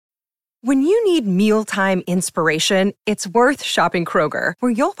When you need mealtime inspiration, it's worth shopping Kroger,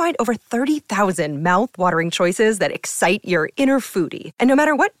 where you'll find over 30,000 mouth-watering choices that excite your inner foodie. And no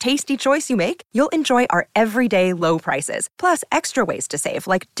matter what tasty choice you make, you'll enjoy our everyday low prices, plus extra ways to save,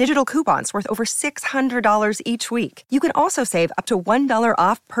 like digital coupons worth over $600 each week. You can also save up to $1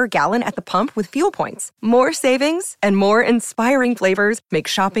 off per gallon at the pump with fuel points. More savings and more inspiring flavors make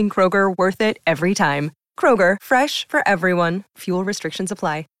shopping Kroger worth it every time. Kroger, fresh for everyone. Fuel restrictions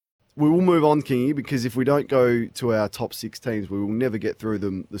apply. We will move on, Kingy, because if we don't go to our top 6 teams, we will never get through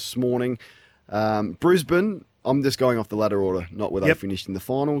them this morning. Brisbane, I'm just going off the ladder order, not where they finished in the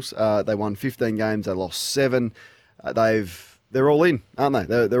finals. They won 15 games, they lost 7. They're all in, aren't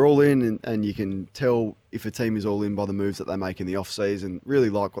they? They're all in, and you can tell if a team is all in by the moves that they make in the off-season. Really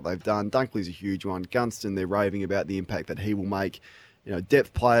like what they've done. Dunkley's a huge one. Gunston, they're raving about the impact that he will make. You know,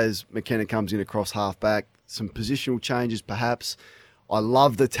 depth players, McKenna comes in across half-back. Some positional changes, perhaps. I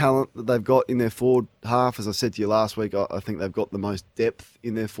love the talent that they've got in their forward half. As I said to you last week, I think they've got the most depth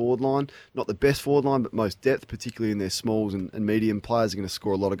in their forward line. Not the best forward line, but most depth, particularly in their smalls and medium players are going to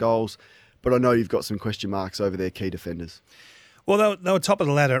score a lot of goals. But I know you've got some question marks over their key defenders. Well, they were top of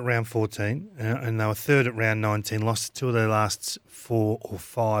the ladder at round 14, and they were third at round 19, lost 2 of their last 4 or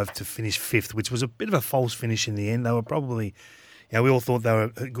 5 to finish 5th, which was a bit of a false finish in the end. They were probably, we all thought they were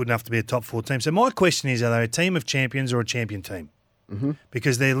good enough to be a top 4 team. So my question is, are they a team of champions or a champion team? Mm-hmm.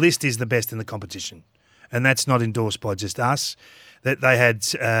 Because their list is the best in the competition, and that's not endorsed by just us. That they had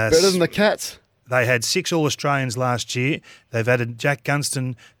better than the Cats. They had 6 All-Australians last year. They've added Jack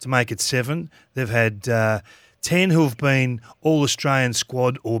Gunston to make it 7. They've had 10 who have been All-Australian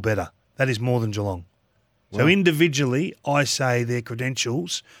squad or better. That is more than Geelong. Wow. So individually, I say their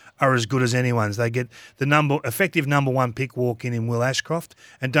credentials are as good as anyone's. They get the effective number 1 pick walk in Will Ashcroft,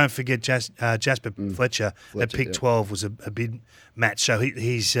 and don't forget Jasper Fletcher at pick 12 was a big match. So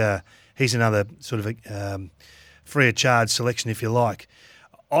he's another sort of free of charge selection, if you like.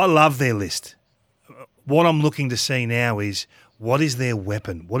 I love their list. What I'm looking to see now is, what is their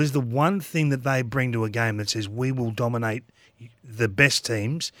weapon? What is the one thing that they bring to a game that says we will dominate the best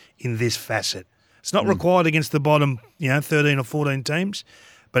teams in this facet? It's not required against the bottom, 13 or 14 teams.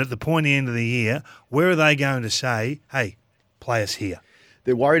 But at the pointy end of the year, where are they going to say, hey, play us here?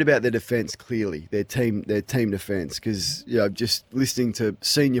 They're worried about their defence, clearly, their team defence, because just listening to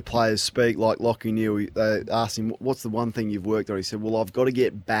senior players speak, like Lockie Neal, they asked him, what's the one thing you've worked on? He said, well, I've got to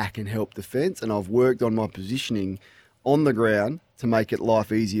get back and help defence, and I've worked on my positioning on the ground to make it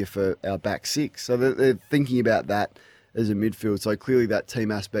life easier for our back 6. So they're thinking about that as a midfield. So clearly that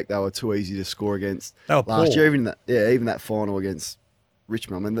team aspect, they were too easy to score against last year. Even that final against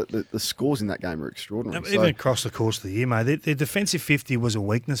Richmond. I mean, the scores in that game are extraordinary. Even across the course of the year, mate, their defensive 50 was a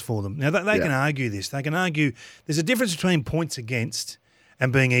weakness for them. Now, they can argue this. They can argue there's a difference between points against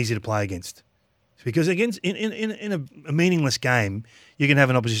and being easy to play against. Because in a meaningless game, you can have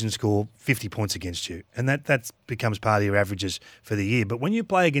an opposition score 50 points against you, and that becomes part of your averages for the year. But when you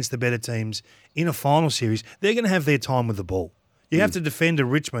play against the better teams in a final series, they're going to have their time with the ball. You have to defend a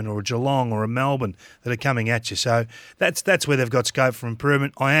Richmond or a Geelong or a Melbourne that are coming at you. So that's where they've got scope for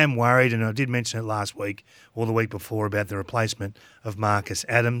improvement. I am worried, and I did mention it last week or the week before, about the replacement of Marcus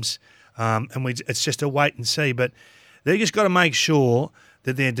Adams. It's just a wait and see. But they've just got to make sure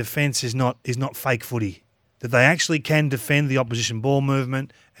that their defence is not fake footy, that they actually can defend the opposition ball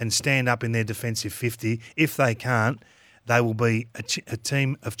movement and stand up in their defensive 50. If they can't, they will be a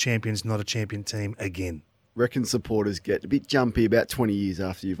team of champions, not a champion team again. Reckon supporters get a bit jumpy about 20 years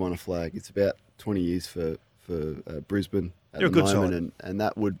after you've won a flag. It's about 20 years for Brisbane at the moment, and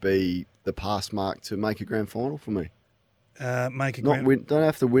that would be the pass mark to make a grand final for me. Don't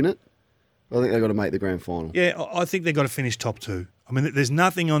have to win it. I think they've got to make the grand final. Yeah, I think they've got to finish top 2. I mean, there's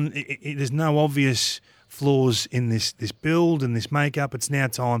nothing there's no obvious flaws in this build and this makeup. It's now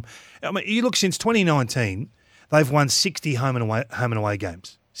time. I mean, you look, since 2019, they've won 60 home and away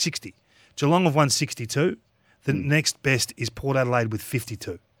games. 60. Geelong have won 62. The next best is Port Adelaide with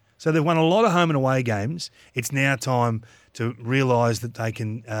 52. So they've won a lot of home and away games. It's now time to realise that they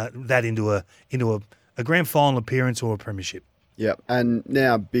can that into a grand final appearance or a premiership. Yeah, and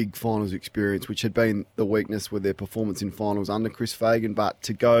now big finals experience, which had been the weakness with their performance in finals under Chris Fagan, but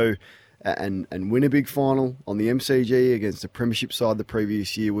to go and win a big final on the MCG against a premiership side the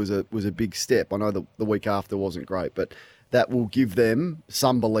previous year was a big step. I know the week after wasn't great, but that will give them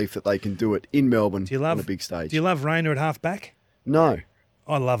some belief that they can do it in Melbourne on a big stage. Do you love Rayner at half-back? No.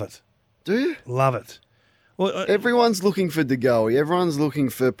 I love it. Do you? Love it. Well, everyone's looking for De Goey. Everyone's looking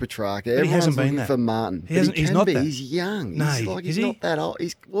for Petrarca. Everyone's looking for Martin. He's not that. He's young. No, he's not that old.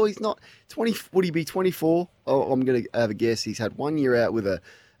 He's not 20. Would he be 24? Oh, I'm going to have a guess. He's had 1 year out with a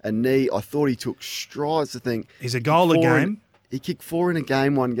a knee. I thought he took strides. I think he's a goal a game. He kicked 4 in a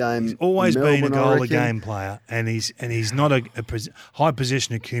game, one game. He's always been a Melbourne, goal a game player, and he's not a high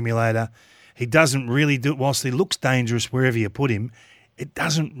possession accumulator. He doesn't really do. Whilst he looks dangerous wherever you put him, it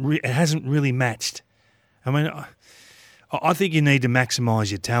hasn't really matched. I mean, I think you need to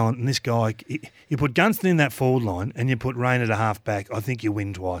maximise your talent. And this guy, you put Gunston in that forward line, and you put Rain at a half back. I think you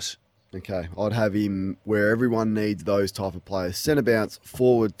win twice. Okay, I'd have him where everyone needs those type of players. Centre bounce,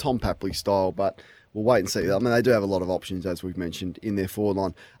 forward, Tom Papley style, but we'll wait and see. I mean, they do have a lot of options, as we've mentioned, in their forward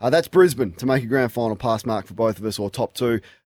line. That's Brisbane to make a grand final pass mark for both of us, or top 2.